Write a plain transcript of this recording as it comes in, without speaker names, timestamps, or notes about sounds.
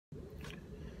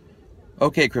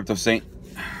Okay, Crypto Saint,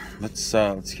 let's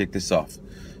kick this off.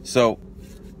 So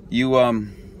you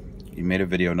made a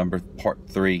video part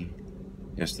 3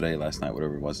 yesterday, last night,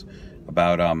 whatever it was,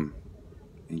 about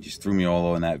you just threw me all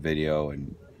over in that video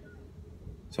and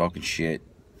talking shit.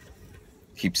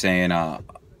 Keep saying I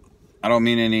don't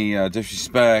mean any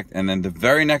disrespect, and then the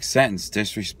very next sentence,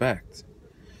 disrespect.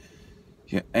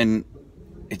 Yeah, and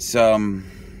it's very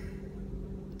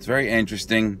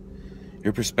interesting.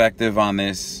 Your perspective on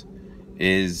this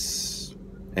is,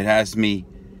 it has me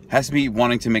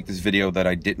wanting to make this video that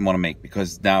I didn't want to make,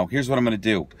 because now here's what I'm going to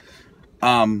do.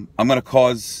 We're going to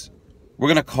cause,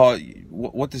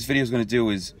 what this video is going to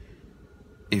do is,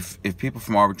 if people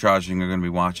from arbitraging are going to be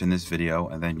watching this video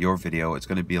and then your video, it's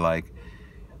going to be like,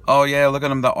 oh yeah, look at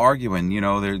them, they're arguing, you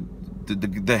know,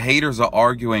 the haters are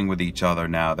arguing with each other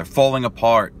now, they're falling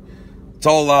apart, it's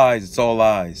all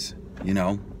lies, you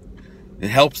know. It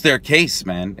helps their case,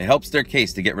 man. It helps their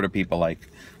case to get rid of people like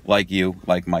you,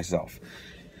 like myself.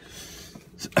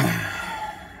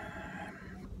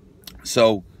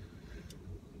 So,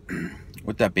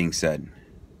 with that being said,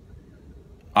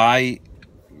 I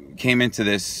came into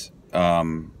this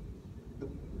in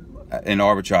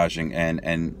arbitraging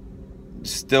and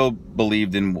still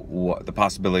believed in the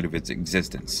possibility of its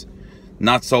existence.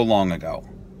 Not so long ago,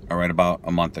 all right, about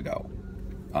a month ago,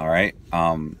 all right.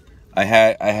 I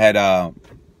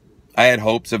had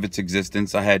hopes of its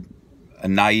existence. I had a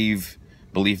naive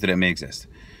belief that it may exist.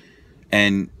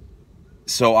 And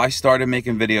so I started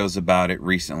making videos about it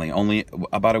recently, only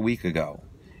about a week ago.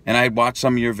 And I watched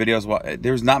some of your videos.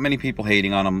 There's not many people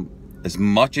hating on them as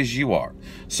much as you are.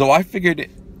 So I figured,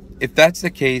 if that's the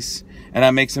case, and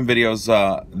I make some videos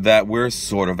that we're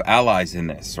sort of allies in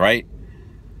this, right?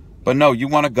 But no, you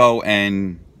want to go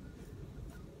and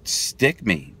stick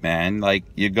me, man. Like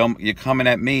you're coming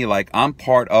at me like I'm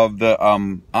part of the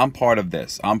I'm part of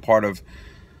this. I'm part of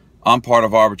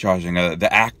arbitraging,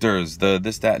 the actors, the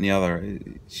this, that, and the other.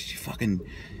 You fucking,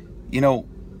 you know,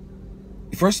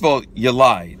 first of all, you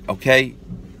lied, okay?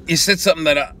 You said something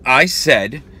that I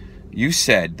said. You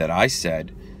said that I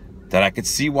said that I could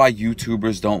see why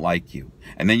YouTubers don't like you.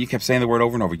 And then you kept saying the word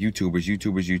over and over,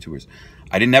 YouTubers.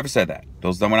 I never said that.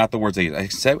 Those were not the words I used. I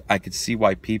said I could see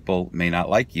why people may not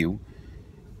like you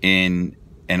in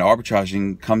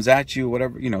arbitraging comes at you,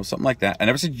 whatever, you know, something like that. I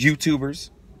never said YouTubers.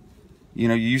 You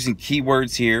know, you're using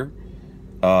keywords here,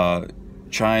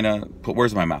 trying to put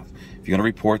words in my mouth. If you're going to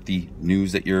report the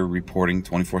news that you're reporting,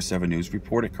 24/7 news,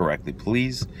 report it correctly,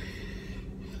 please.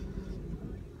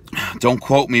 Don't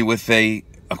quote me with a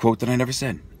quote that I never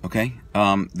said, okay?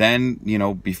 Then, you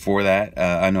know, before that,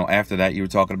 I know after that, you were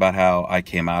talking about how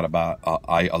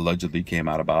I allegedly came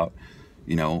out about,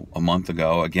 you know, a month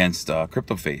ago against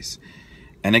CryptoFace.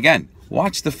 And again,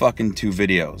 watch the fucking 2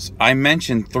 videos. I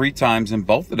mentioned 3 times in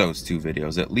both of those 2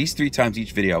 videos, at least 3 times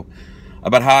each video,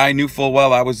 about how I knew full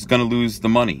well I was going to lose the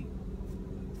money.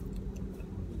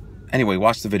 Anyway,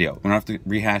 watch the video. We don't have to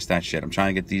rehash that shit. I'm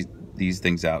trying to get these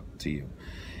things out to you.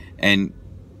 And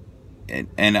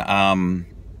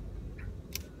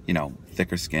you know,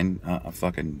 thicker skin,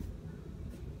 fucking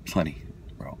plenty,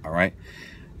 bro. All right.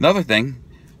 Another thing,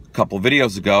 a couple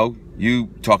videos ago, you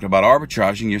talking about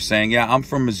arbitraging. You're saying, yeah, I'm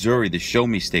from Missouri, the show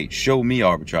me state. Show me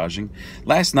arbitraging.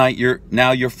 Last night,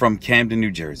 now you're from Camden,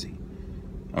 New Jersey.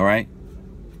 All right.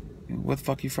 Where the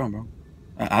fuck you from, bro?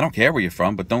 I don't care where you're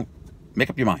from, but don't make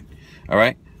up your mind. All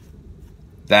right.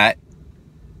 That,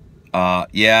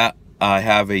 yeah. I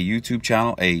have a YouTube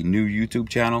channel, a new YouTube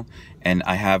channel, and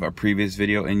I have a previous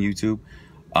video in YouTube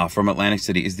from Atlantic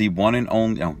City. Is the one and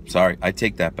only, oh, sorry, I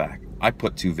take that back. I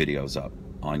put 2 videos up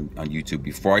on YouTube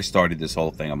before I started this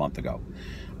whole thing a month ago.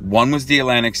 One was the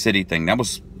Atlantic City thing. That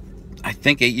was, I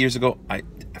think, 8 years ago. I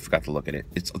forgot to look at it.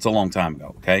 It's a long time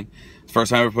ago, okay?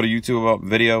 First time I ever put a YouTube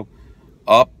video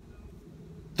up.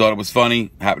 Thought it was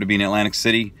funny. Happened to be in Atlantic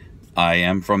City. I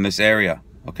am from this area,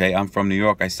 okay? I'm from New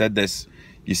York. I said this.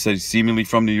 You said seemingly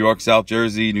from New York, South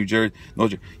Jersey, New Jersey.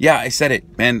 Yeah, I said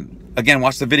it, man. Again,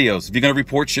 watch the videos. If you're gonna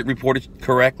report shit, report it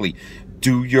correctly.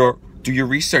 Do your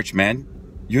research, man.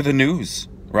 You're the news,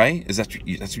 right? That's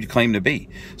what you claim to be.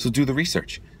 So do the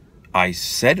research. I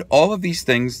said all of these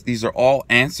things. These are all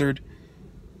answered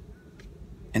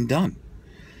and done.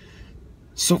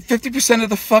 So 50%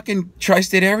 of the fucking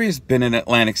tri-state area has been in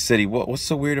Atlantic City. What's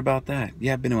so weird about that?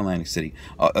 Yeah, I've been in Atlantic City.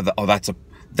 Oh, that's a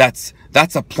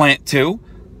plant too.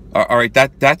 All right,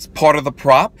 that's part of the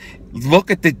prop. Look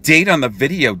at the date on the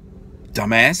video,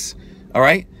 dumbass. All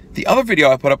right, the other video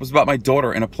I put up was about my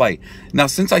daughter in a play. Now,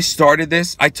 since I started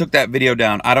this, I took that video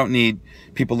down. I don't need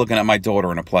people looking at my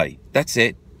daughter in a play. That's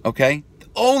it, okay? The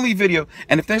only video,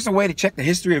 and if there's a way to check the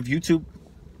history of YouTube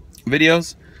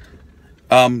videos,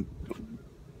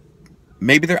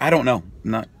 Maybe there, I don't know.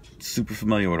 I'm not super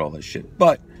familiar with all this shit.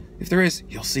 But if there is,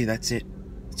 you'll see. That's it.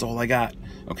 That's all I got.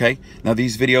 Okay? Now,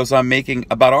 these videos I'm making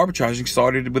about arbitraging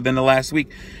started within the last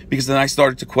week, because then I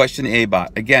started to question the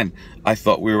A-bot. Again, I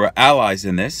thought we were allies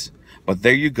in this, but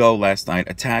there you go last night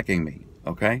attacking me.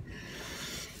 Okay?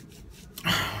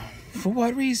 For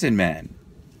what reason, man?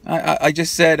 I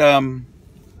just said, you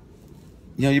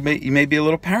know, you may be a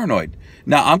little paranoid.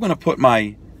 Now, I'm going to put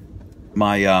my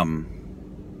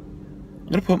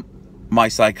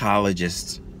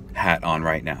psychologist hat on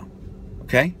right now.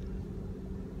 Okay?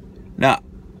 Now,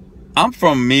 I'm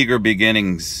from meager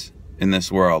beginnings in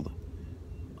this world.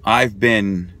 I've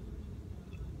been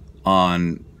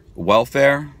on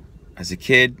welfare as a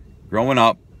kid, growing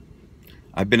up.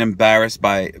 I've been embarrassed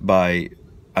I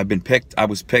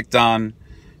was picked on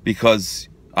because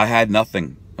I had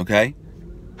nothing, okay?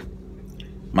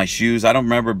 My shoes, I don't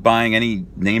remember buying any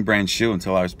name brand shoe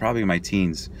until I was probably in my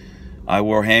teens. I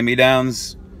wore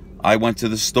hand-me-downs. I went to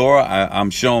the store. I'm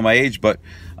showing my age, but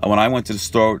when I went to the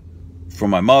store for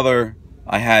my mother,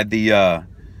 I had the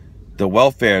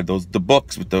welfare, the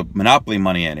books with the Monopoly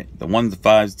money in it, the 1s, the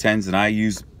 5s, 10s, and I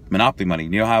used Monopoly money.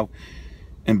 You know how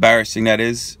embarrassing that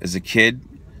is as a kid?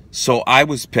 So I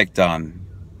was picked on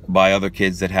by other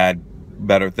kids that had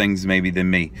better things maybe than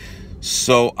me.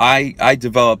 So I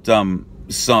developed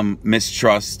some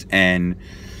mistrust and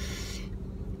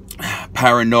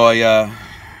paranoia.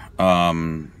 I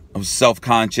was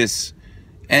self-conscious,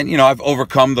 and you know, I've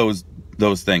overcome those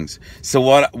things. So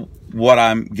what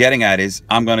I'm getting at is,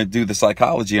 I'm going to do the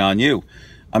psychology on you.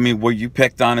 I mean, were you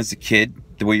picked on as a kid?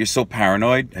 Were you so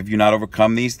paranoid? Have you not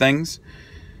overcome these things?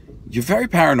 You're very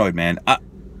paranoid, man.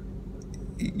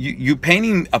 You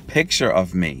painting a picture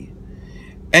of me,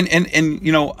 and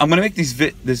you know, I'm gonna make this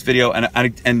video,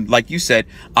 and like you said,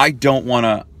 I don't want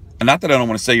to. Not that I don't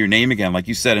want to say your name again, like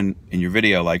you said in your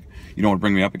video, like you don't want to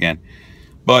bring me up again,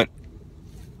 but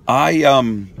I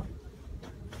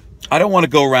don't want to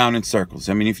go around in circles.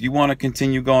 I mean, if you want to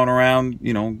continue going around,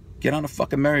 you know, get on a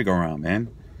fucking merry-go-round,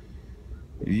 man.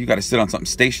 You got to sit on something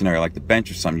stationary like the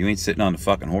bench or something. You ain't sitting on the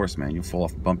fucking horse, man. You'll fall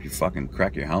off and bump your fucking,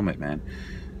 crack your helmet, man.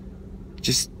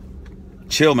 Just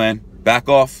chill, man. Back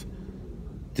off.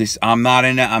 I'm not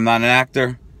an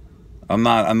actor. I'm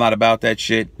not about that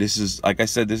shit. This is, like I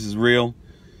said, this is real.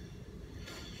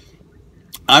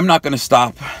 I'm not going to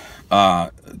stop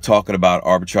talking about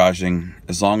arbitraging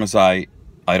as long as I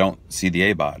don't see the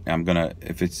A-bot. I'm gonna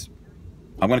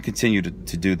continue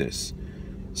to do this.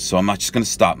 So I'm not just gonna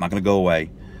stop. I'm not gonna go away.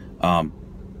 I'm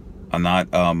not.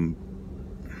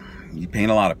 You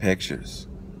paint a lot of pictures,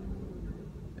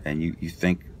 and you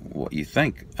think what you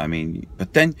think. I mean,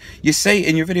 but then you say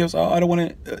in your videos, "Oh, I don't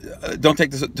want to. Don't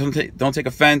take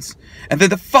offense." And then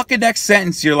the fucking next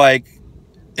sentence, you're like,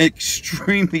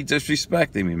 extremely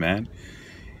disrespecting me, man.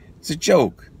 It's a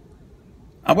joke.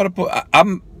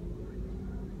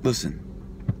 Listen.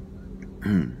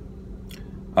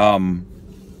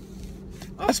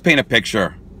 Let's paint a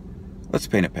picture. Let's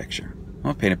paint a picture.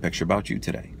 I'll paint a picture about you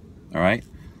today. All right?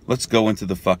 Let's go into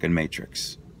the fucking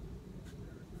matrix.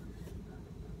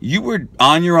 You were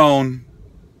on your own,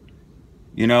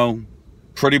 you know,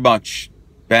 pretty much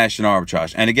bashing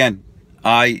arbitrage. And again,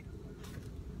 I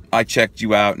checked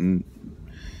you out and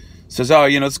says, oh,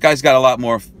 you know, this guy's got a lot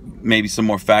more, maybe some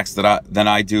more facts than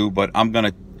I do, but I'm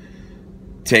gonna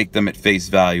take them at face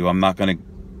value. I'm not gonna,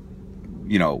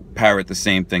 you know, parrot the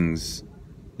same things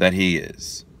that he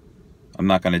is. I'm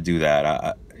not gonna do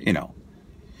that. You know,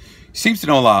 he seems to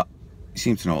know a lot. He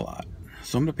seems to know a lot.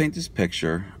 So I'm gonna paint this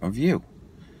picture of you.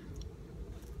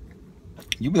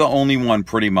 You were the only one,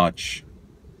 pretty much,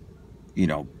 you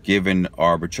know, giving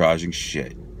arbitraging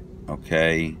shit.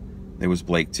 Okay, there was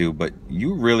Blake too, but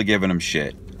you were really giving him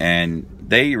shit, and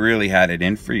they really had it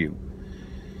in for you.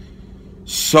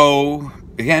 So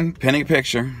again, painting a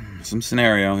picture, some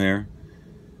scenario here.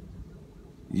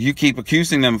 You keep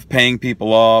accusing them of paying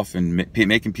people off and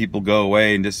making people go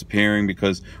away and disappearing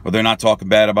because, or they're not talking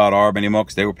bad about ARB anymore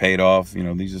because they were paid off. You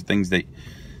know, these are things that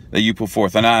you put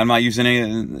forth. And I'm not using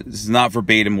any, this is not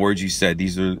verbatim words you said.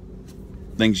 These are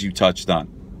things you touched on.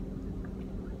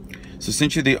 So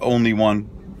since you're the only one,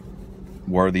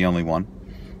 what are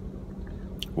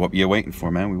you waiting for,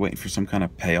 man? We waiting for some kind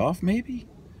of payoff, maybe?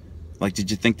 Like,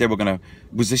 did you think they were going to,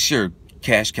 was this your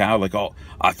cash cow? Like, oh,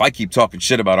 if I keep talking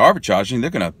shit about arbitraging, they're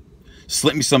going to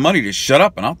slip me some money to shut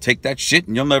up, and I'll take that shit,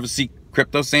 and you'll never see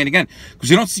crypto saying again.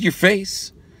 Because you don't see your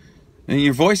face, and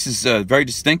your voice is very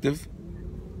distinctive.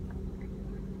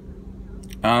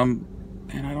 And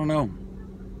I don't know.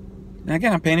 And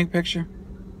again, I'm painting a picture.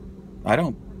 I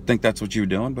don't think that's what you were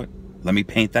doing, but let me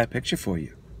paint that picture for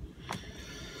you.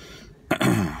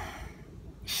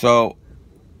 So,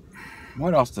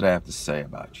 what else did I have to say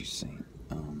about you, Saint?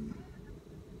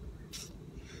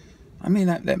 I mean,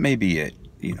 that may be it.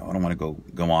 You know, I don't want to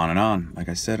go on and on. Like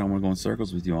I said, I want to go in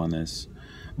circles with you on this.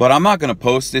 But I'm not gonna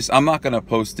post this. I'm not gonna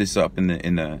post this up in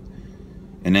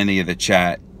any of the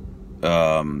chat.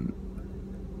 I'm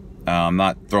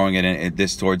not throwing it in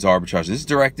this towards arbitrage. This is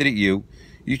directed at you.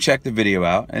 You check the video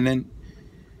out, and then,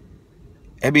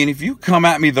 I mean, if you come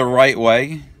at me the right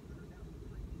way,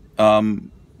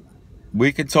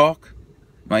 we can talk.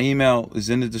 My email is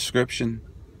in the description.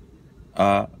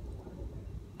 I'll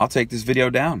take this video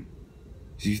down.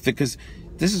 Because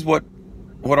this is what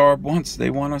ARB wants. They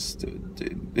want us to,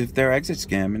 if they're exit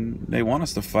scamming, they want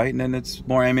us to fight, and then it's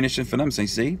more ammunition for them. Saying,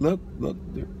 see, look,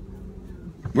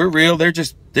 we're real.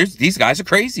 These guys are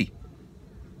crazy.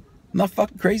 I'm not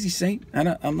fucking crazy, Saint.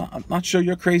 And I'm not sure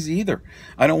you're crazy either.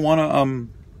 I don't want to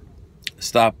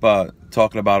stop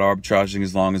talking about arbitraging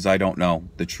as long as I don't know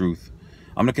the truth.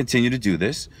 I'm gonna continue to do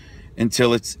this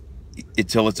until it's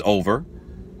over.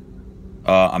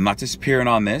 I'm not disappearing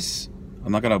on this.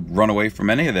 I'm not gonna run away from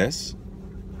any of this.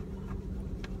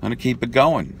 I'm gonna keep it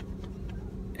going,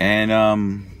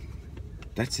 and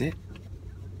that's it.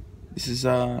 This is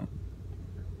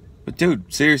but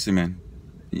dude, seriously, man,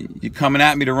 you're coming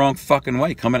at me the wrong fucking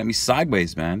way. Coming at me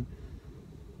sideways, man.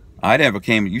 I never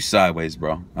came at you sideways,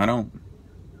 bro. I don't.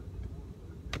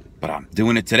 But I'm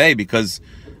doing it today because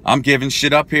I'm giving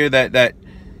shit up here that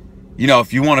you know,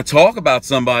 if you want to talk about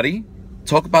somebody,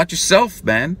 talk about yourself,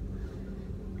 man.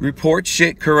 Report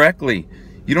shit correctly.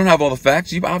 You don't have all the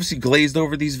facts. You've obviously glazed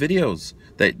over these videos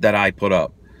that I put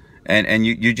up. And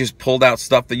you just pulled out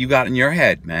stuff that you got in your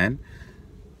head, man.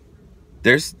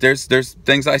 There's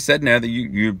things I said in there that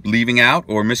you're leaving out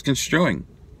or misconstruing.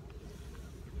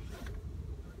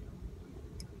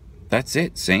 That's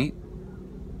it, Saint.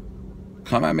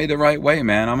 Come at me the right way,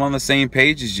 man. I'm on the same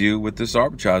page as you with this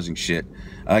arbitraging shit.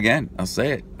 Again, I'll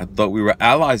say it. I thought we were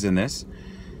allies in this.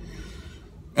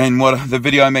 And what the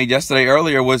video I made yesterday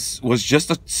earlier was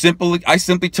just I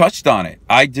simply touched on it.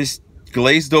 I just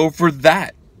glazed over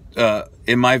that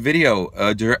in my video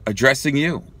addressing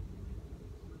you.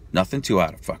 Nothing too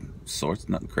out of fucking sorts,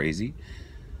 nothing crazy.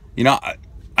 You know,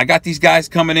 I got these guys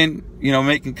coming in, you know,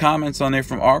 making comments on there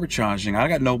from arbitraging. I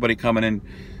got nobody coming in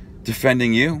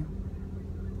defending you.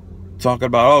 Talking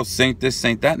about, oh, Saint this,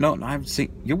 Saint that. No, I've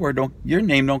seen your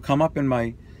name don't come up in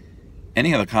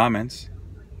any of the comments.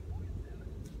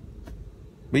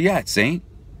 But yeah, Saint,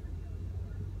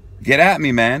 get at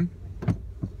me, man.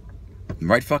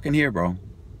 I'm right fucking here, bro. I'm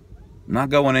not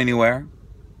going anywhere.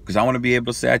 Because I want to be able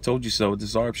to say I told you so with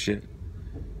this ARB shit.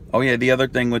 Oh yeah, the other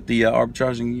thing with the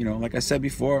arbitraging, you know, like I said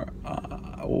before,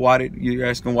 you're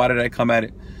asking why did I come at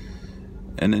it?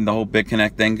 And then the whole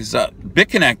BitConnect thing. Because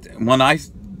BitConnect, when I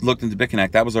looked into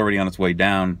BitConnect, that was already on its way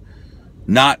down.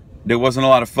 There wasn't a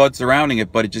lot of FUD surrounding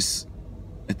it, but it just,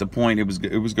 at the point, it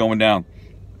was going down.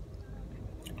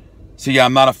 So yeah,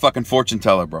 I'm not a fucking fortune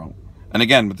teller, bro. And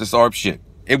again, with this ARB shit,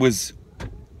 it was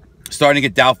starting to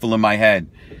get doubtful in my head.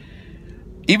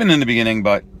 Even in the beginning,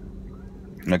 but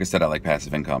like I said, I like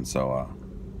passive income, so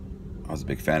I was a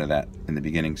big fan of that in the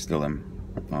beginning, still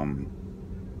am.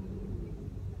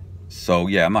 So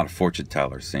yeah, I'm not a fortune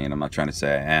teller, Saint. I'm not trying to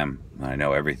say I am. I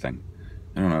know everything.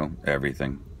 I don't know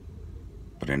everything,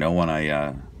 but I know when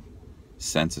I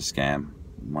sense a scam,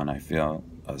 when I feel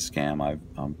a scam.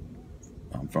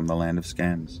 I'm from the land of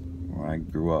scams, where I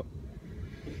grew up.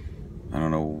 I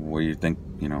don't know where you think,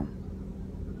 you know.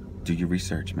 Do your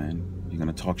research, man. You're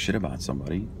gonna talk shit about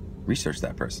somebody, research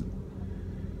that person.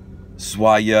 This is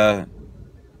why, you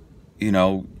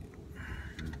know,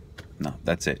 no,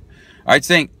 that's it. All right,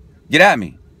 Saint, get at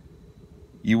me.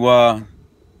 You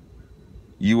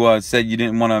said you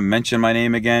didn't want to mention my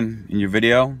name again in your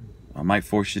video. I might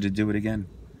force you to do it again.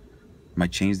 I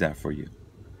might change that for you.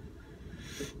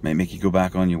 Might make you go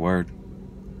back on your word.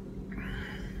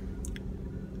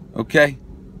 Okay.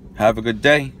 Have a good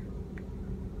day.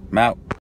 I'm out.